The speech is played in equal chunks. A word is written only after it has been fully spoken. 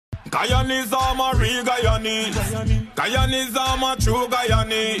Guyanese are my real Guyanese. Guyanese are my true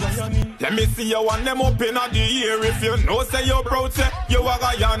Guyanese. Let me see you one them up in the air. If you know say you're proud, say you are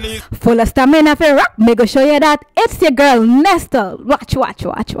Guyanese. Full of stamina for rock, me go show you that. It's your girl Nesta. Watch.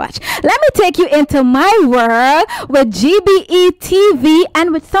 Let me take you into my world with GBE TV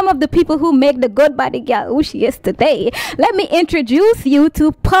and with some of the people who make the good body girl who she is today. Let me introduce you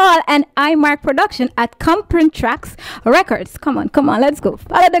to Paul and iMark production at Comprint Tracks Records. Come on, let's go.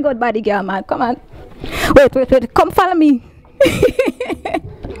 Follow the good body girl, man. Come on. Wait. Come follow me.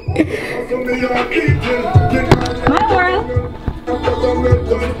 My world.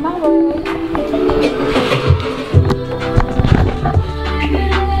 My world.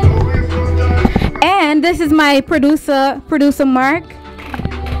 And this is my producer Mark.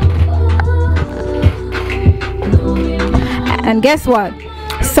 And guess what?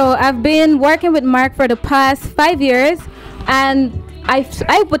 So I've been working with Mark for the past 5 years, and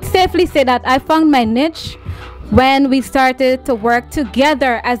I would safely say that I found my niche when we started to work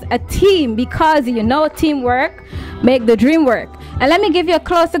together as a team, because you know teamwork make the dream work. And let me give you a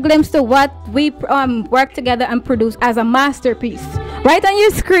closer glimpse to what we work together and produce as a masterpiece. Right on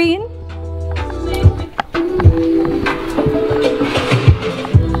your screen.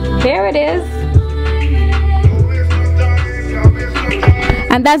 Here it is.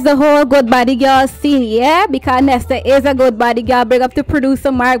 And that's the whole good body girl scene, yeah? Because Nesta is a good body girl. Big up to producer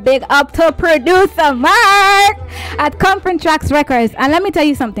Mark. Big up to producer Mark at Comprint Tracks Records. And let me tell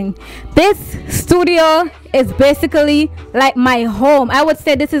you something. This studio is basically like my home. I would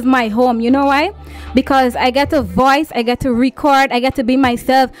say this is my home. You know why? Because I get to voice, I get to record, I get to be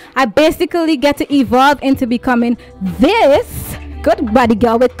myself. I basically get to evolve into becoming this good body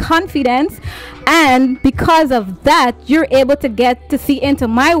girl with confidence. And because of that, you're able to get to see into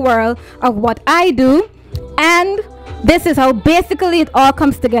my world of what I do. And this is how basically it all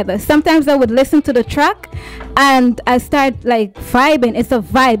comes together. Sometimes I would listen to the track and I start like vibing. It's a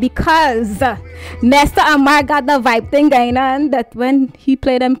vibe because Nesta and Mark got the vibe thing going on, that when he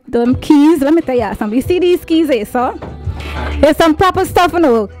played them keys, let me tell you something. You see these keys here, so there's some proper stuff, you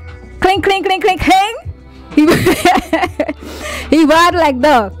know. Clink, clink, clink, clink, clink. He bad like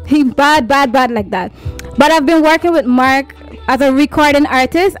that. He bad like that. But I've been working with Mark as a recording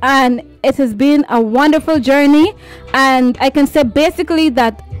artist, and it has been a wonderful journey. And I can say basically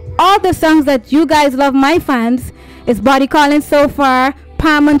that all the songs that you guys love, my fans, is Body Calling so far,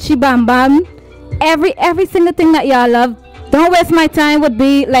 Pam and Chibam Bam. Every single thing that y'all love. Don't Waste My Time would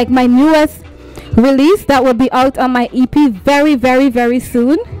be like my newest release that will be out on my EP very, very, very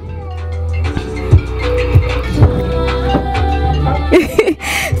soon.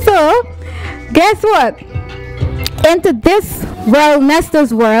 So guess what? Into this world,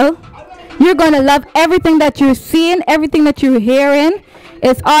 Nesta's world, you're gonna love everything that you're seeing, everything that you're hearing.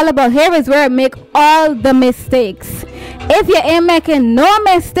 It's all about, here is where I make all the mistakes. If you ain't making no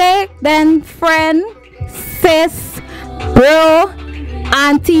mistake, then friend, sis, bro,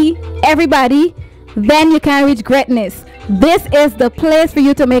 auntie, everybody, then you can reach greatness. This is the place for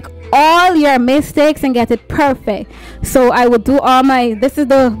you to make all your mistakes and get it perfect. So I will do all my, this is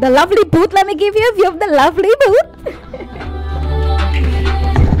the lovely boot. Let me give you a view of the lovely boot.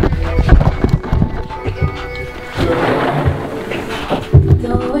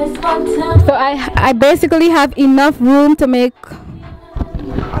 So I basically have enough room to make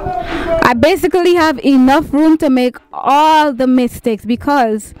all the mistakes,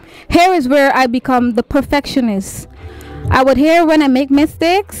 because here is where I become the perfectionist. I would hear when I make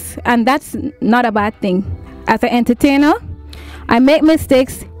mistakes, and that's not a bad thing. As an entertainer, I make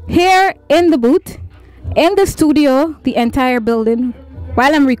mistakes here in the booth, in the studio, the entire building,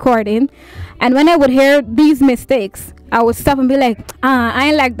 while I'm recording. And when I would hear these mistakes, I would stop and be like, I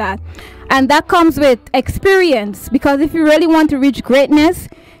ain't like that. And that comes with experience, because if you really want to reach greatness,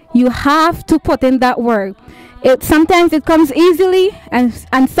 you have to put in that work. Sometimes it comes easily, and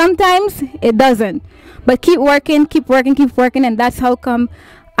sometimes it doesn't. But keep working, and that's how come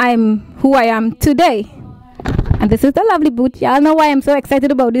I'm who I am today. And this is the lovely boot. Y'all know why I'm so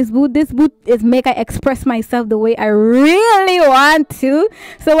excited about this boot. This boot is make I express myself the way I really want to.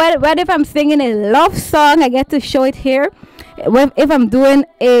 So what if I'm singing a love song, I get to show it here. If I'm doing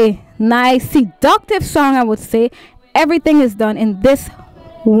a nice seductive song, I would say everything is done in this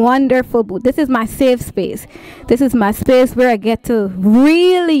wonderful boot. This is my safe space. This is my space where I get to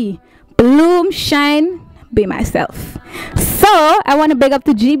really bloom, shine, be myself. So I want to big up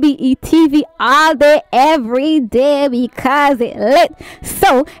to GBE TV all day, every day, because it lit.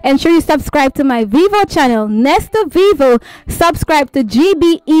 So ensure you subscribe to my Vivo channel, Nesta Vivo. Subscribe to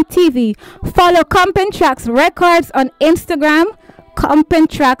GBE TV. Follow Comprint Tracks Records on Instagram.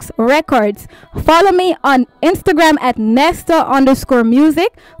 Tracks Records. Follow me on Instagram at Nesta_music.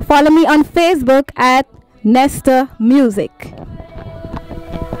 Follow me on Facebook at Nesta Music.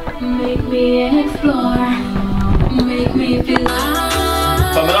 Make me explore. Make me feel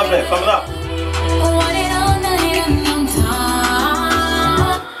alive. Thumb it up there, thumb it up. Want it all night and on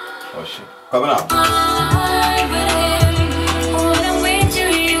time. Oh shit. Coming up. When I'm with you,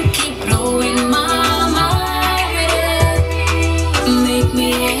 you keep blowing my mind. Make me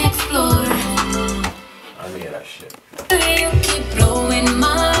explore. I need that shit. You keep blowing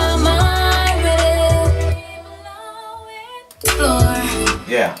my mind. Explore.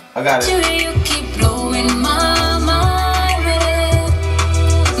 Yeah, I got it. You keep blowing my mind.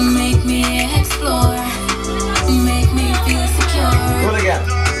 Make me explore. Make me feel secure. Do it again.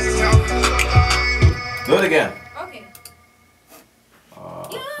 Do it again. Okay.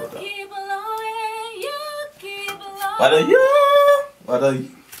 You keep blowing. You keep blowing. What are you? What are you?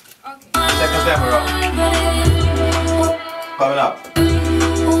 Second step around. Coming up.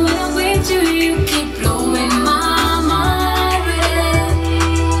 When I'm with you, you keep blowing my mind.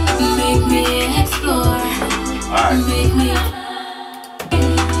 Make me explore. Alright. Make me.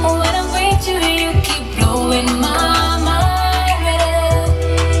 When I'm with you, you keep blowing my mind.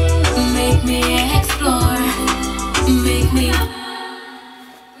 Make me explore. Make me.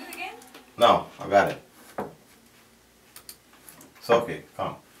 No, I got it. It's okay,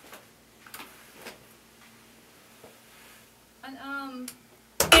 come. And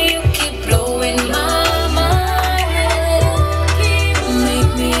You keep blowing my mind.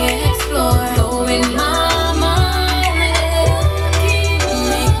 Make me explore. Blowing my mind.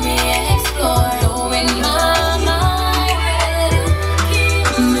 Make me explore. Blowing my mind.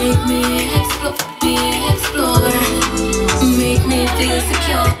 Make me explore. Make me feel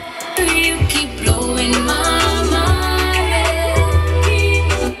secure. You keep blowing my mind.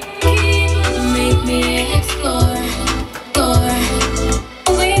 Make me explore.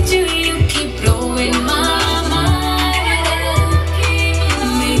 With you, you keep blowing my mind.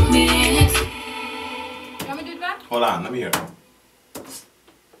 Make me explore. you want me to do it back? Hold on, let me hear.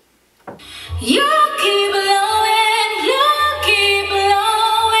 You keep blowing, you keep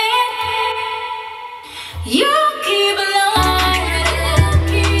blowing, you keep blowing.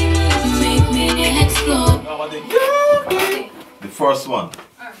 Make me explore. No, what the first one. The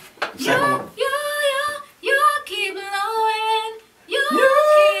You, second one. you keep blowing, you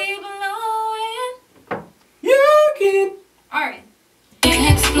keep blowing. You keep. Alright.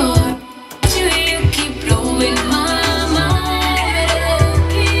 Explore. You keep blowing my mind.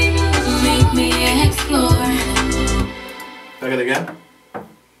 Make me explore. Take it again.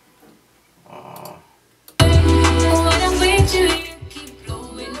 When I'm with you, you keep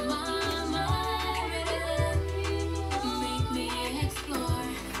blowing my mind. Make me explore.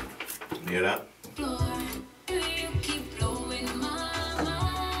 You hear that? Explore. You keep blowing my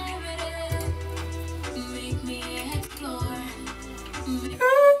mind. Make me explore. You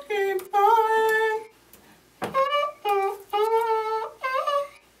keep going.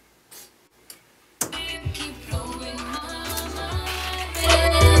 You keep blowing my mind.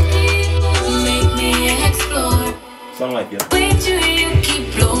 Make me explore. Sound like it. With you, you keep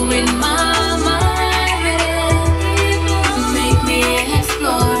blowing my mind. Make me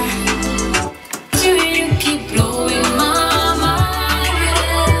explore. With you keep blowing my mind.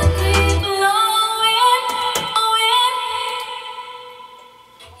 Blowing, blowing.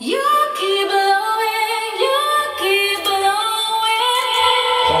 You keep blowing, you keep blowing.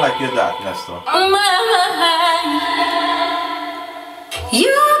 Sound like your dad, Nesta. On my mind.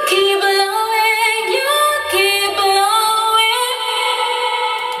 You keep blowing, you keep blowing.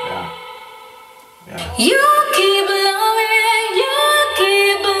 Yeah. Yeah. You keep blowing, you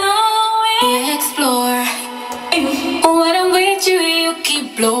keep blowing. Explore. When I'm with you, you keep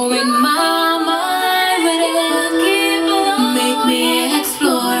blowing my mind. Make me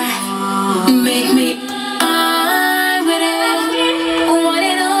explore. Make me. I want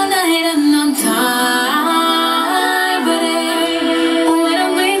it all night and on time. When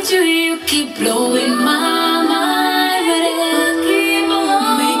I'm with you, you keep blowing my mind.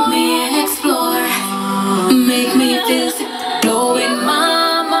 Make me explore. Make me feel sick. Blowing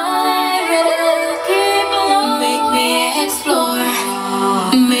my mind. Make me explore.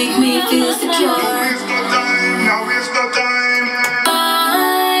 Make me feel secure. Now is the time. I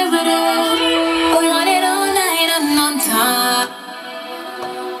want it all night and on time.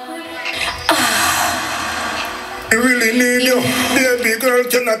 I really need you, baby girl,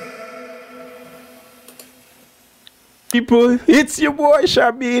 cannot. People, it's your boy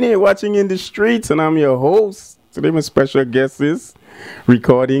Shabini watching in the streets, and I'm your host. Today my special guest is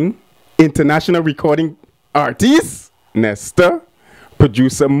recording, international recording artist, Nesta,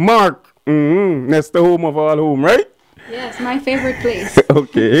 producer Mark. Nesta, home of all home, right? Yes, my favorite place.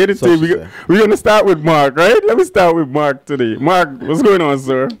 Okay, here to say we're going to start with Mark, right? Let me start with Mark today. Mark, what's going on,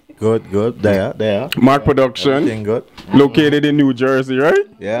 sir? Good. There. Mark Production. Everything good. Located in New Jersey, right?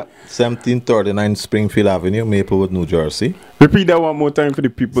 Yeah. 1739 Springfield Avenue, Maplewood, New Jersey. Repeat that one more time for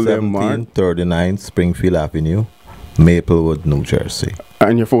the people there, Mark. 1739 Springfield Avenue, Maplewood, New Jersey.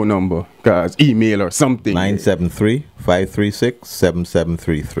 And your phone number, guys, email or something.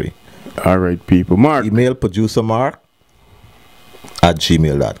 973-536-7733. All right, people. Mark. Email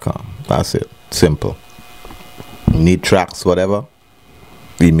producermark@gmail.com. That's it. Simple. Need tracks, whatever,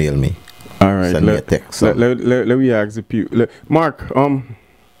 email me. All right. Send me a text. Let me ask the people. Mark,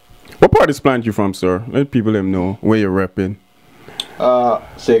 what part of this plant you from, sir? Let people them know where you're repping.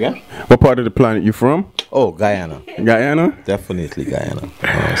 Say again? What part of the planet you from? Oh, Guyana. Guyana? Definitely Guyana. You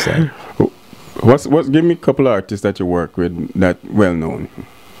know what I'm saying? What's give me a couple of artists that you work with that well known.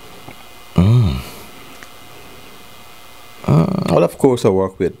 Well, of course, I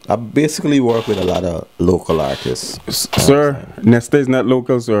basically work with a lot of local artists. Sir, Nesta is not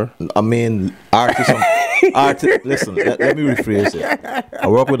local, sir. I mean, artists. Listen, let me rephrase it. I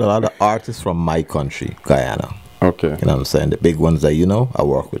work with a lot of artists from my country, Guyana. Okay. You know what I'm saying? The big ones that you know, I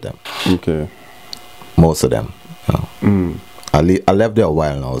work with them. Okay. Most of them. You know. I left there a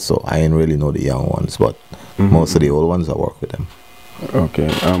while now, so I ain't really know the young ones, but most of the old ones, I work with them. Okay.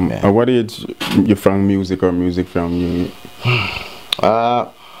 At what age you from music or music from you?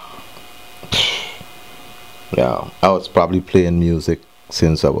 Yeah, I was probably playing music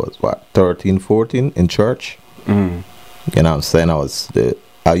since I was 13, 14 in church. You know what I'm saying?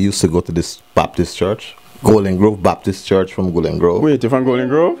 I used to go to this Baptist church, Golden Grove Baptist Church from Golden Grove. Wait, you're from Golden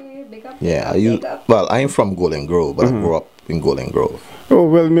Grove? Yeah, I ain't from Golden Grove, but I grew up in Golden Grove. Oh,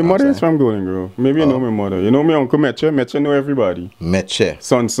 well, my mother is from Golden Grove. Maybe you know my mother. You know my uncle Meche? Meche know everybody. Meche.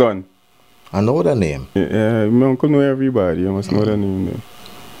 Son. I know the name. Yeah, my uncle know everybody. I must know the name there.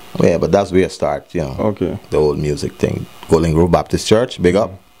 Yeah, but that's where I start, you know. Okay. The old music thing. Golden Grove Baptist Church, big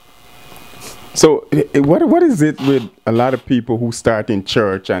up. So, what is it with a lot of people who start in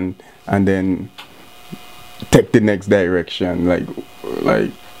church and then take the next direction? Like,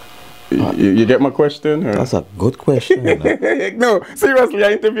 you get my question? Or? That's a good question. You know? No, seriously,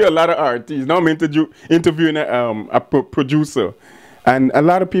 I interview a lot of artists. Now I'm interviewing a producer. And a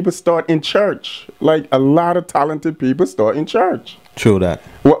lot of people start in church. Like, a lot of talented people start in church. True that.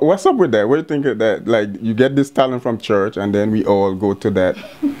 What's up with that? What do you think of that? Like, you get this talent from church, and then we all go to that.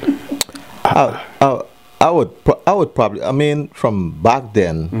 I would probably. I mean, from back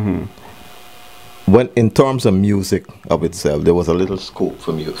then, when in terms of music of itself, there was a little scope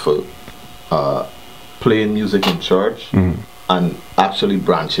for me for playing music in church and actually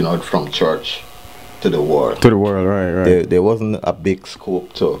branching out from church to the world. To the world, right. There wasn't a big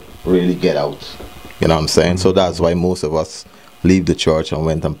scope to really get out. You know what I'm saying? So that's why most of us leave the church and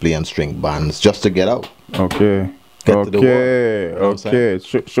went and play in string bands just to get out. Okay. Get to the world. You know okay.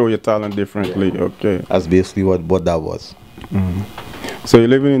 Show your talent differently. Yeah. Okay. That's basically what that was. So you're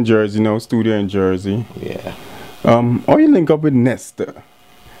living in Jersey now, studio in Jersey. Yeah. Or you link up with Nesta.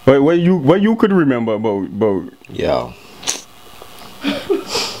 What you could remember about Yeah.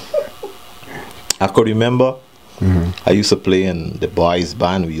 I could remember I used to play in the boys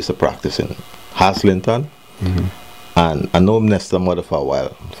band. We used to practice in Haslington. And I know Nesta mother for a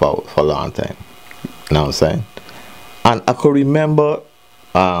while, for a long time. You know what I'm saying? And I could remember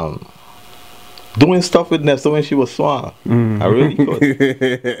doing stuff with Nesta when she was small. I really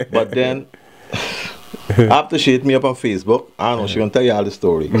could. But then, after she hit me up on Facebook, I don't know, she gonna tell you all the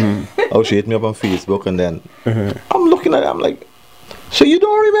story. How she hit me up on Facebook, and then I'm looking at it, I'm like, so you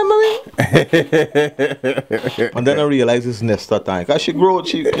don't remember me? And then I realized it's Nesta time. Cause she grew,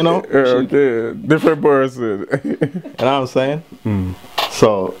 you know. Okay, different person. You know what I'm saying?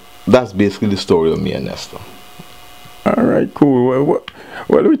 So that's basically the story of me and Nesta. All right, cool.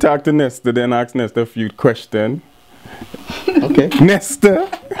 Well, we talk to Nesta, then ask Nesta a few questions. Okay. Nesta.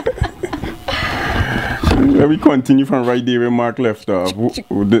 Let me continue from right there where Mark left off.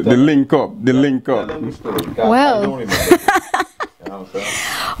 The link up. Well.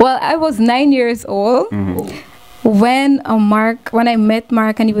 Well, I was 9 years old when I met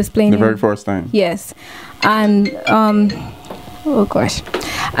Mark and he was playing the very first time. Yes, and oh gosh,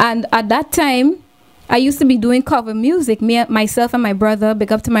 and at that time I used to be doing cover music. Myself and my brother.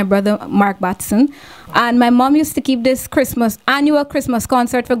 Big up to my brother Mark Batson. And my mom used to keep this annual Christmas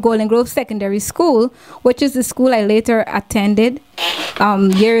concert for Golden Grove Secondary School, which is the school I later attended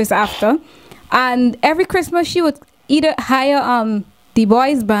years after. And every Christmas she would either hire the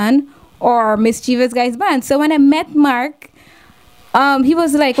boys band or Mischievous Guys band. So when I met Mark, he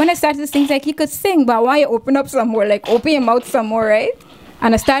was like, when I started to sing, like he could sing, but why you open up some more, like open your mouth some more, right?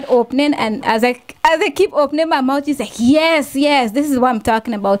 And I start opening, and as I keep opening my mouth, he's like, yes, this is what I'm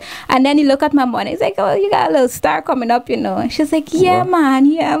talking about. And then he look at my mom, and he's like, oh, you got a little star coming up, you know. And she's like, yeah,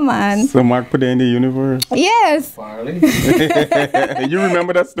 man. So Mark put it in the universe. Yes. You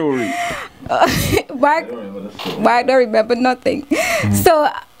remember that story? Mark don't remember nothing. So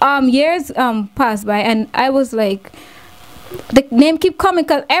years passed by, and I was like, the name keep coming,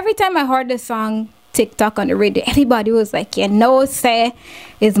 because every time I heard the song TikTok on the radio, everybody was like, say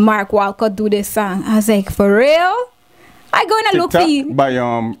is Mark Walker do this song. I was like, for real? I go and look for you. By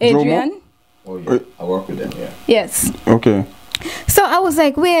Adrian. Oh, yeah. I work with them, yeah. Yes. Okay. So I was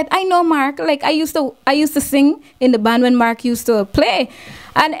like, wait, I know Mark. Like I used to sing in the band when Mark used to play.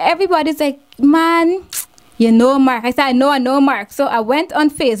 And everybody's like, man, you know Mark. I said, I know Mark. So I went on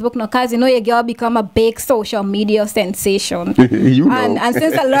Facebook now, because you know your girl become a big social media sensation. You know. And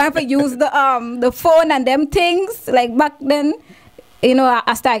since I learned to use the phone and them things, like back then, you know,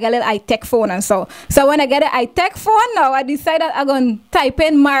 I started getting a little high-tech phone and so. So when I get a high-tech phone now, I decided I'm going to type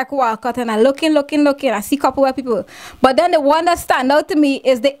in Mark Walcott, and I looking. I see a couple of people. But then the one that stand out to me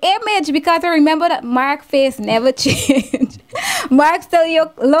is the image, because I remember that Mark's face never changed. Mark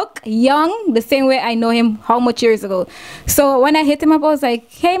still look young, the same way I know him how much years ago. So when I hit him up, I was like,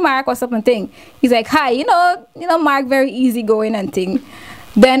 hey Mark, what's up and thing. He's like, hi, you know Mark very easygoing and thing.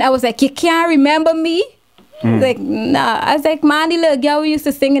 Then I was like, you can't remember me? He's like, nah. I was like, man, the little girl we used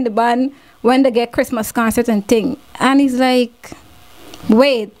to sing in the band when they get Christmas concert and thing. And he's like,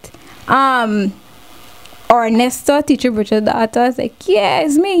 wait, or Nesta, teacher Bridget's daughter. I was like, yeah,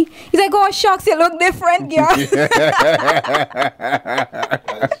 it's me. He's like, oh shucks, you look different, girl.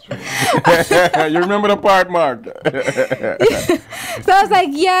 You remember the part, Mark? So I was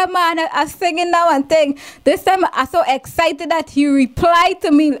like, yeah, man, I'm singing now and thing. This time I'm so excited that he replied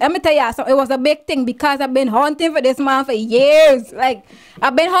to me. Let me tell you, so it was a big thing, because I've been hunting for this man for years. Like,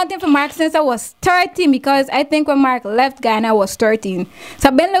 I've been hunting for Mark since I was 13, because I think when Mark left Ghana, I was 13. So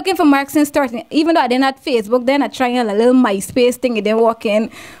I've been looking for Mark since 13. Even though I didn't have Facebook, then I tried a little MySpace thing, it didn't work in.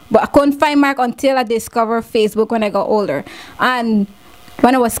 But I couldn't find Mark until I discovered Facebook when I got older. And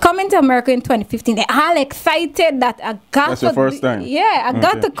when I was coming to America in 2015, they all excited that I got That's your first time? Yeah, I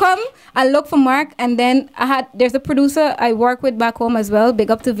got to come and look for Mark. And then there's a producer I work with back home as well. Big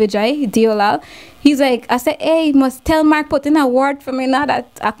up to Vijay, Diolal. He's like, I said, hey, you must tell Mark put in a word for me now that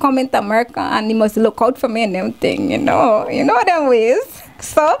I come into America, and he must look out for me and them thing, you know them ways.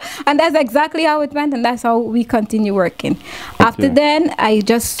 So, and that's exactly how it went, and that's how we continue working. Okay. After then, I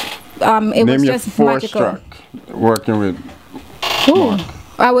just, it was just magical. Track working with Mark.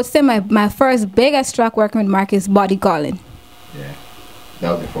 I would say my first biggest track working with Mark is Body Calling. Yeah.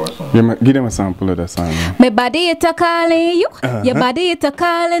 That was the first one. Give them a sample of that song. Man. My body it a calling you, your body it a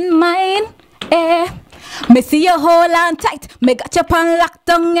calling mine. Me see you hold on tight, me got you on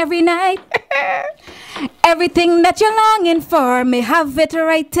lockdown every night. Everything that you're longing for, me have it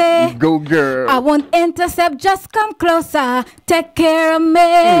right there. Go girl. I won't intercept, just come closer, take care of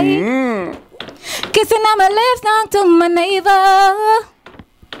me. Kissing on my lips down to my navel.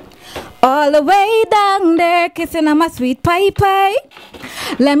 All the way down there, kissing on my sweet pie.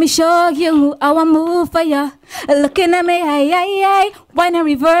 Let me show you how I move for ya. Looking at me, aye. Why not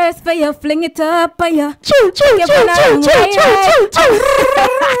reverse for ya? Fling it up for ya.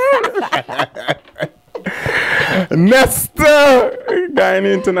 Nesta, Guyana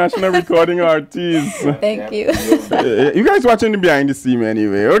international recording artist. Thank you. You guys watching the behind the scene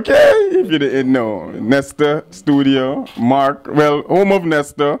anyway, okay? If you didn't know, Nesta Studio, Mark, well, home of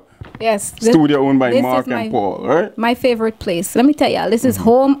Nesta. Yes. Studio owned by Mark and Paul, right? My favorite place. Let me tell you, this is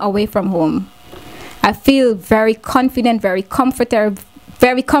home away from home. I feel very confident, very comfortable,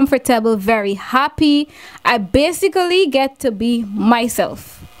 very happy. I basically get to be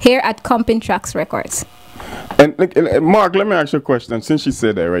myself here at Comping Tracks Records. And Mark, let me ask you a question. Since you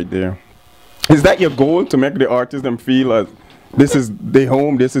said that right there, is that your goal, to make the artists them feel as this is their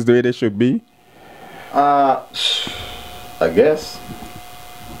home, this is the way they should be? I guess.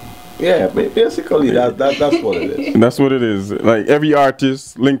 Yeah, basically that's what it is. That's what it is. Like every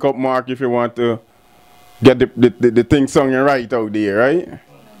artist, link up Mark if you want to get the thing sung and right out there, right?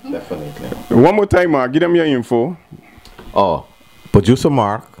 Definitely. One more time, Mark, give them your info. Oh, producer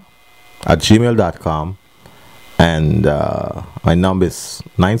Mark at gmail.com, and my number is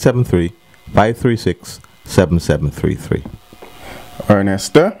 973-536-7733.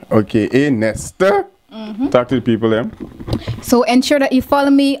 Nesta, okay, Nesta. Talk to the people there. So ensure that you follow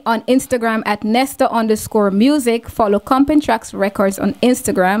me on Instagram at Nesta_music. Follow Comping Tracks Records on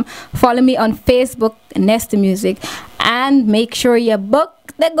Instagram. Follow me on Facebook, Nesta Music. And make sure you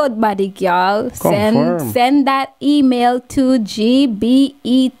book the good body, y'all. Send that email to GBETV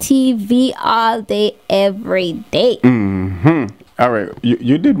all day, every day. All right.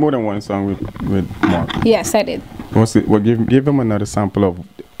 You did more than one song with Mark. Yes, I did. What's it? Well, give them another sample of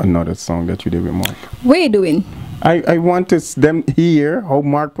another song that you did with Mark. What are you doing? I want them hear how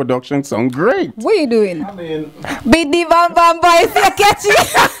Mark production sound great. What are you doing? I mean, Beat the bam bam boy, see you catch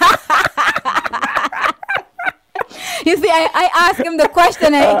it. You see, I asked him the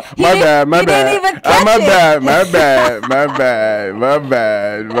question. My bad. He didn't even catch it. My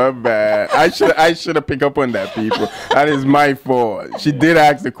bad. I should have picked up on that, people. That is my fault. She did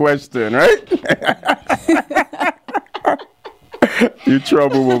ask the question, right? You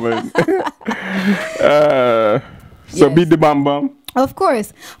trouble woman. So Yes. beat the bam bam. Of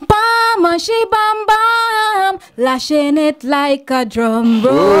course. Bam, she bam bam, lashing it like a drum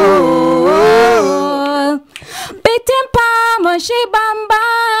roll. Beating bam, she bam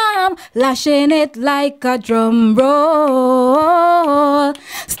bam, lashing it like a drum roll.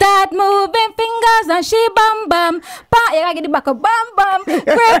 Start moving fingers and she bam bam. You gotta get the back up, bam bam.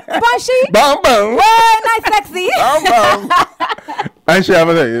 Great pushy. Bam bam. Very nice, sexy. Bam bam. And she have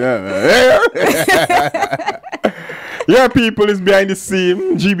a say, yeah, people is behind the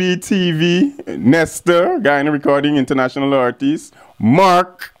scene. GBTV, Nesta, guy in the recording, international artist.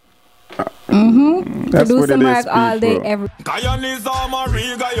 Mark. That's what Producer it Mark is, all day, people. every Guyanese are my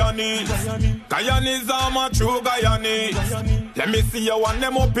real Guyanese. Guyanese are my true Guyanese. Let me see you one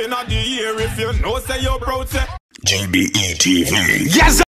them up in the air if you know say you're proud. Say GBETV. Yes!